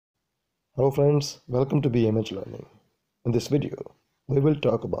Hello friends, welcome to BMH Learning. In this video, we will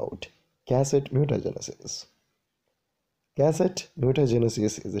talk about cassette mutagenesis. Cassette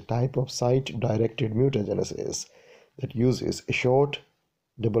mutagenesis is a type of site-directed mutagenesis that uses a short,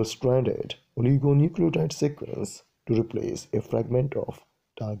 double-stranded oligonucleotide sequence to replace a fragment of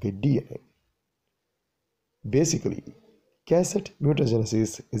target DNA. Basically, cassette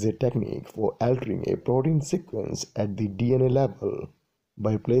mutagenesis is a technique for altering a protein sequence at the DNA level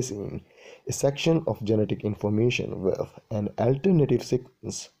by placing a section of genetic information with an alternative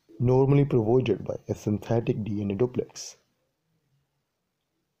sequence normally provided by a synthetic DNA duplex.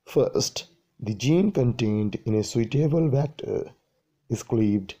 First, the gene contained in a suitable vector is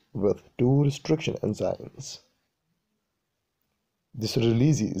cleaved with two restriction enzymes. This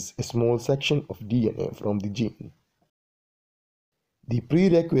releases a small section of DNA from the gene. The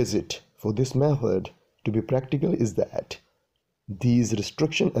prerequisite for this method to be practical is that these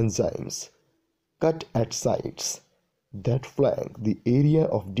restriction enzymes cut at sites that flank the area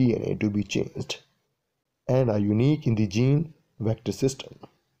of DNA to be changed and are unique in the gene vector system.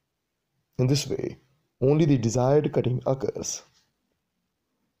 In this way, only the desired cutting occurs.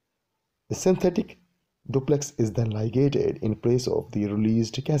 The synthetic duplex is then ligated in place of the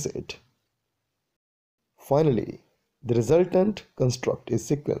released cassette. Finally, the resultant construct is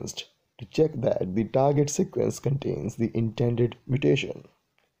sequenced to check that the target sequence contains the intended mutation.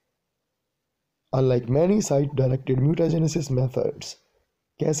 Unlike many site-directed mutagenesis methods,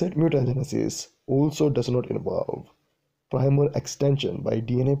 cassette mutagenesis also does not involve primer extension by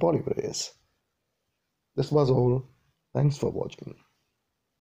DNA polymerase. This was all. Thanks for watching.